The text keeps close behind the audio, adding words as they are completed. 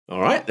All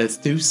right, let's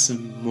do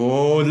some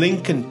more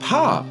Linkin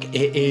Park.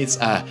 It is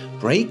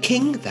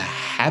Breaking the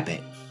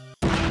Habit.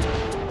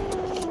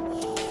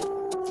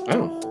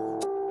 Oh,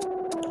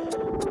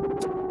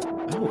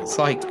 it's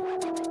like...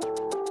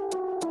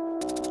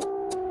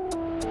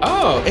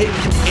 Oh,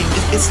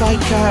 it's like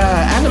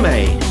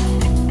anime.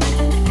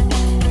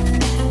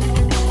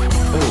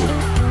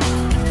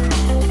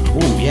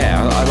 Oh,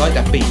 yeah, I like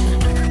that beat.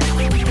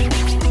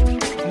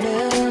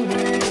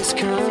 Memories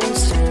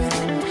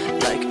consume,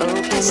 like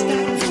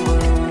opening the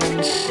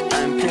wound.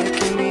 I'm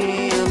picking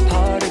me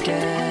apart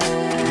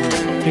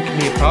again. Picking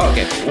me apart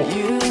again. Oh.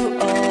 You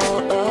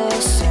all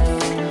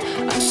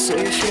assume I'm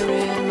safe here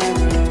in my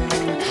room,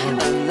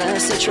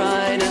 unless I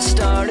try to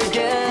start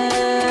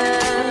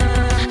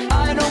again.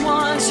 I don't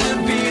want to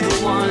be the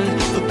one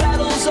the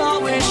battles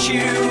always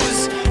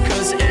choose,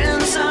 'cause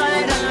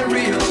inside I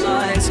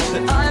realize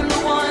that I'm the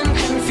one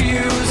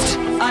confused.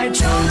 I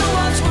don't know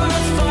what's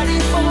worth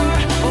fighting for,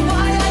 or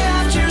why I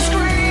have to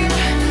scream.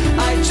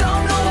 I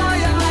don't know why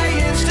I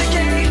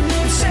instigate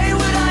and say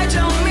what I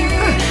don't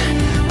mean.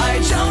 I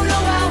don't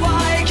know how I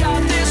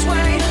got this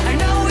way. I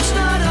know it's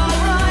not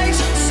alright,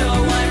 so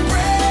I'm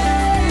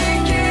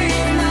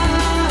breaking the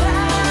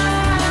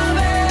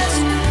habits.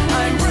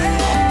 I'm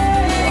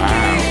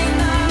breaking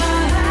the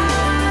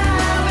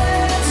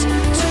habits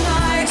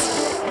tonight.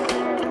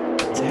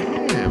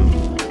 Damn.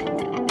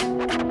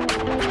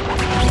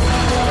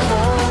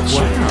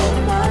 Wow.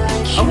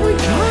 Oh my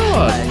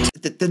god.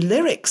 The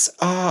lyrics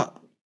are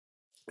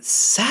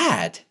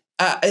sad.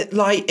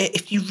 Like,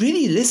 if you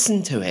really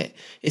listen to it,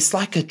 it's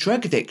like a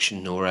drug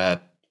addiction, or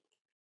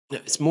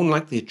it's more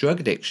likely a drug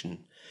addiction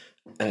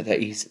that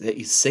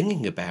he's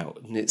singing about,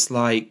 and it's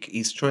like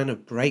he's trying to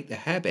break the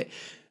habit.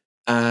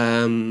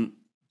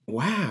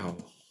 Wow.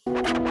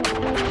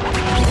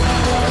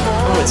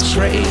 Oh, it's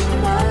pretty.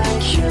 My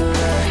cure,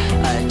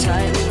 I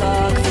tightly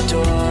lock the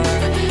door.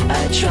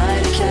 I try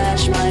to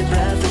catch my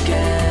breath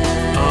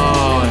again.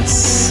 Oh,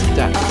 it's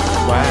that.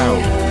 Wow.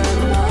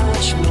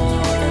 Much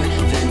more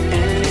than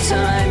any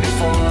time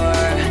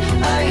before.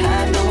 I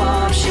had no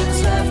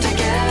options left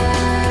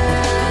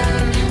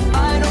again.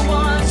 I don't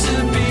want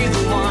to be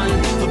the one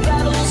the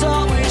battles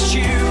always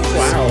choose.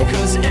 Wow.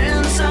 'Cause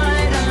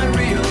inside I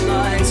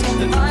realize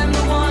that I'm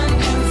the one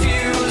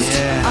confused.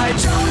 Yeah. I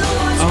don't know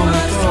what's Oh my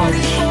worth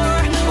fighting gosh. for,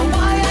 or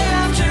why I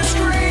have to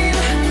scream.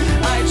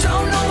 I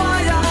don't know why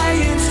I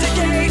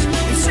instigate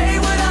and say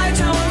what I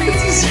don't mean.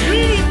 This is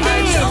really I good.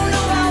 don't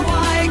know how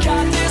I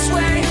got this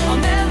way. I'll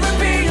never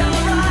be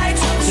alright.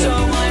 So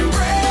I'm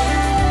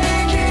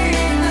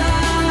breaking the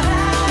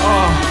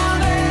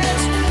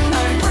habits.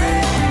 I'm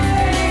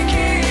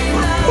breaking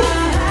the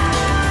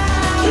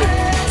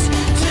habits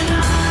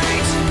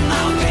tonight.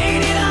 I'll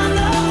paint it on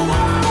the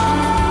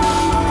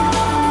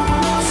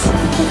walls,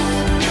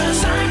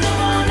 'cause I'm the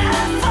one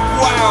at fault.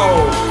 Wow.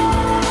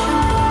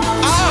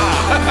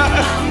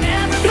 I'll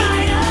never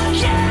fight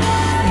again.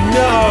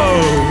 No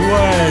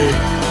way.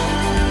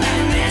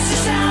 And this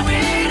is how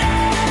it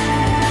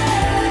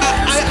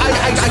ends.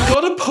 I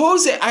gotta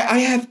pause it. I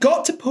have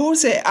got to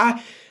pause it.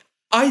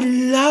 I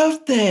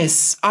love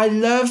this. I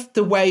love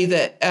the way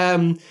that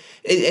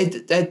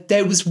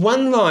there was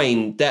one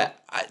line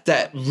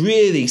that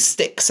really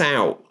sticks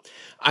out.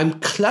 I'm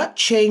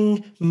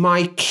clutching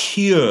my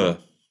cure,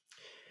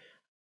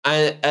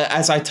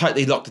 as I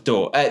tightly lock the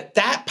door.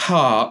 That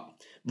part,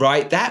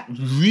 right? That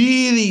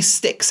really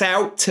sticks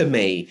out to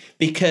me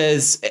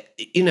because,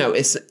 you know,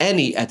 it's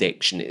any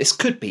addiction. This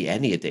could be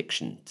any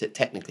addiction.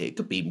 Technically, it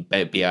could be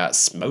maybe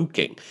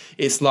smoking.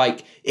 It's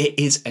like it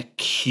is a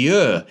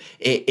cure.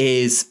 It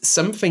is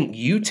something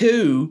you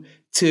do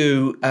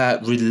to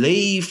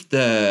relieve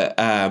the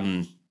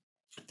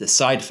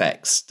side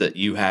effects that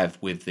you have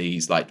with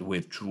these, like the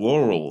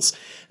withdrawals.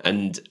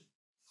 And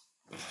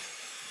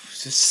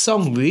this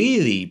song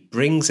really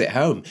brings it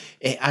home.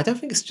 I don't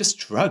think it's just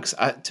drugs.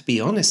 To be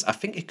honest, I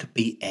think it could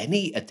be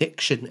any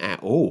addiction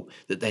at all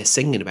that they're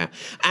singing about.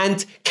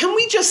 And can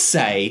we just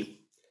say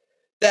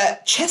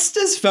that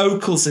Chester's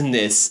vocals in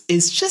this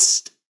is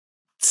just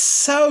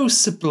so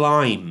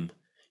sublime,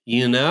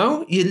 you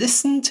know? You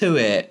listen to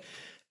it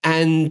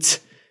and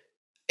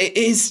it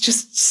is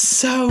just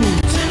so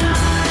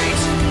Tonight,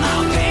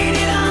 I'll paint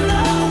it on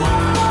the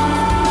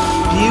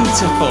wall.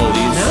 beautiful,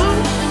 you know?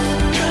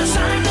 'Cause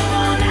I'm the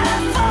one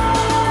at fault.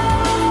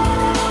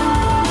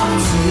 I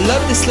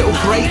love this little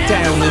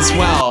breakdown as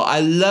well. I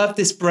love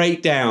this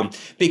breakdown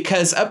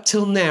because up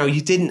till now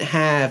you didn't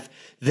have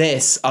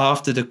this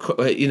after the,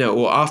 you know,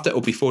 or after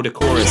or before the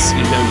chorus.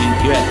 You know,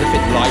 you had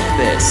nothing like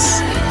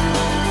this.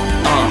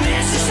 Oh,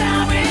 This is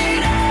how it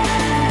ends.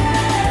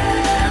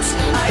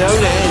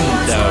 don't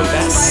end though.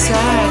 That's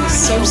sad. It's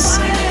so I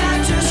sad.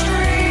 had to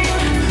scream,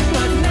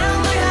 but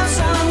now I have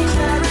some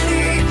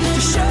clarity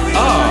to show you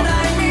Oh. what I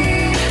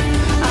mean.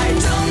 I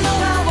don't know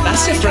how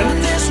That's I different. got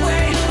this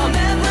way. I'll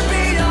never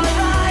be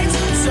alright.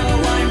 So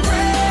I'm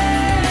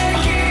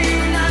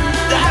breaking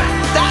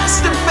That's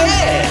the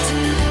bit.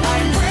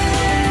 I'm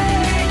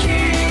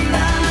breaking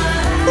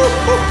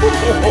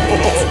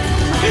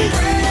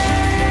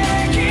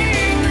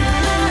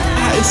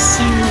That is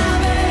so...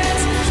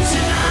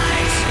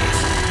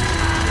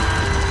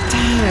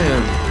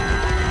 Damn.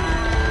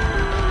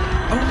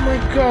 Oh my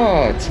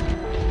god.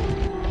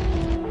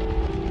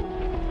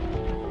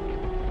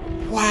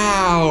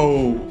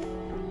 Wow.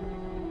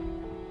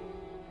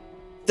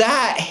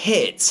 That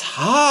hits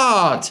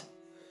hard.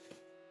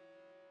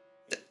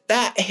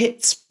 That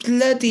hits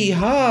bloody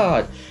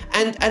hard.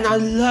 And I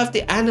love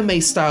the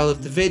anime style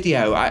of the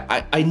video.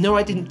 I know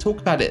I didn't talk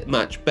about it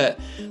much, but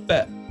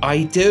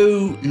I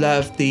do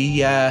love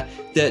the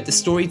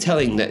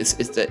storytelling that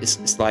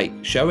it's like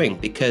showing,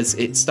 because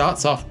it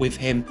starts off with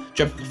him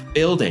jumping off a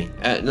building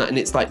and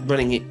it's like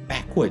running it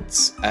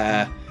backwards,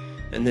 and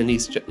then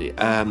he's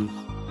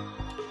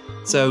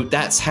so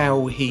that's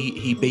how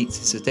he beats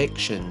his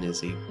addiction. Is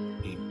he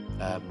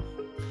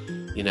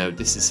you know,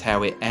 this is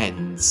how it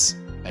ends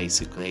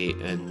basically,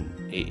 and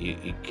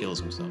he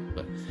kills himself.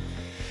 But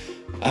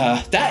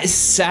that is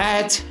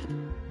sad.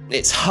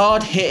 It's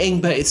hard hitting,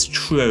 but it's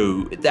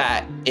true.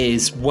 That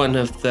is one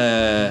of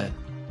the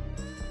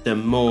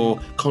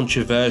more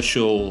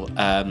controversial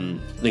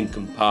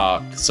Linkin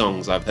Park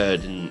songs I've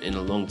heard in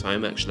a long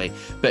time, actually.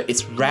 But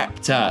it's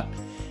wrapped up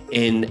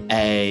in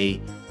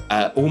a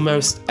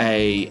almost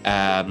a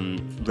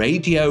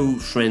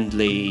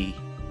radio-friendly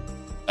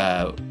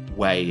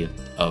way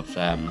of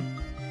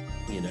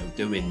you know,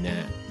 doing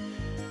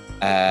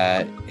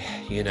that.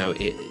 You know,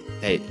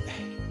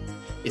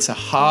 it's a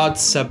hard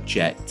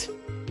subject,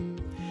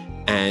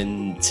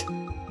 and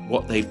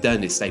what they've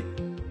done is they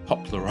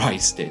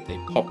popularized it. They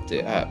popped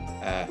it up.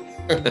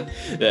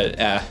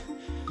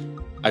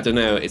 I don't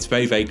know. It's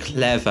very, very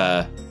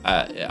clever.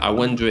 I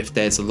wonder if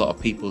there's a lot of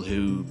people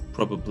who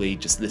probably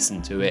just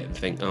listen to it and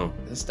think, "Oh,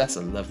 that's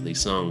a lovely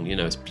song. You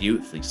know, it's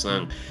beautifully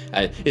sung.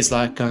 It's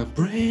like I'm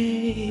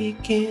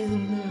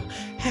breaking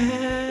a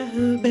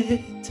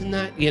habit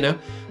tonight." You know,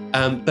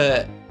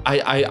 but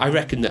I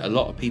reckon that a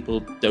lot of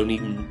people don't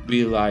even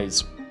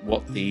realize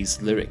what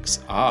these lyrics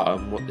are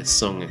and what this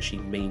song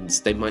actually means.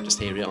 They might just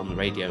hear it on the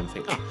radio and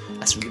think, "Oh,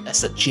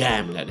 that's a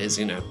jam, that is,"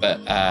 you know.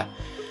 But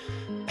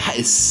that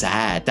is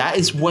sad. That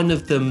is one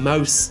of the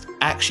most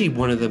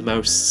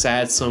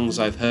sad songs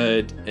I've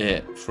heard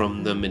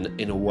from them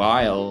in a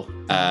while.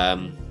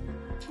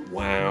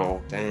 Wow,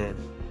 damn.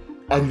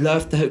 I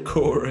love the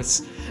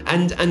chorus,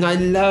 and I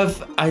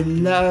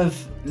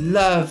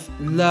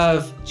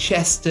love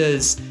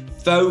Chester's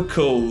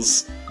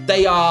vocals.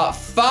 They are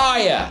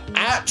fire,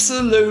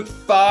 absolute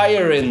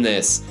fire in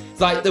this.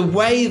 Like, the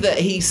way that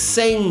he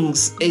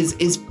sings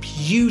is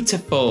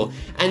beautiful,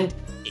 and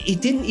he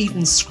didn't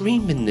even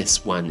scream in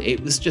this one.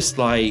 It was just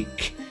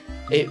like,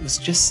 it was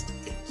just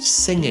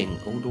singing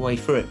all the way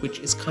through it, which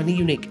is kind of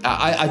unique.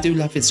 I do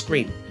love his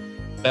scream,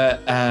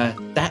 but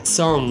that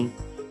song,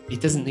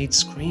 it doesn't need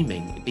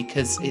screaming,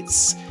 because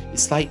it's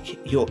like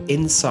your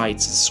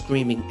insides are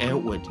screaming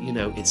outward. You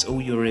know, it's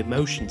all your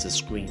emotions are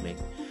screaming,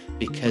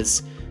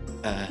 because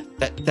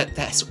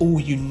that's all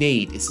you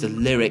need. It's the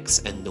lyrics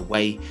and the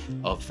way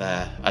of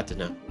I don't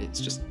know. It's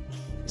just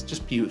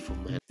beautiful,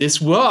 man. This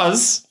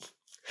was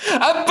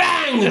a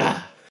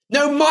banger.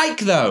 No mic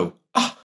though.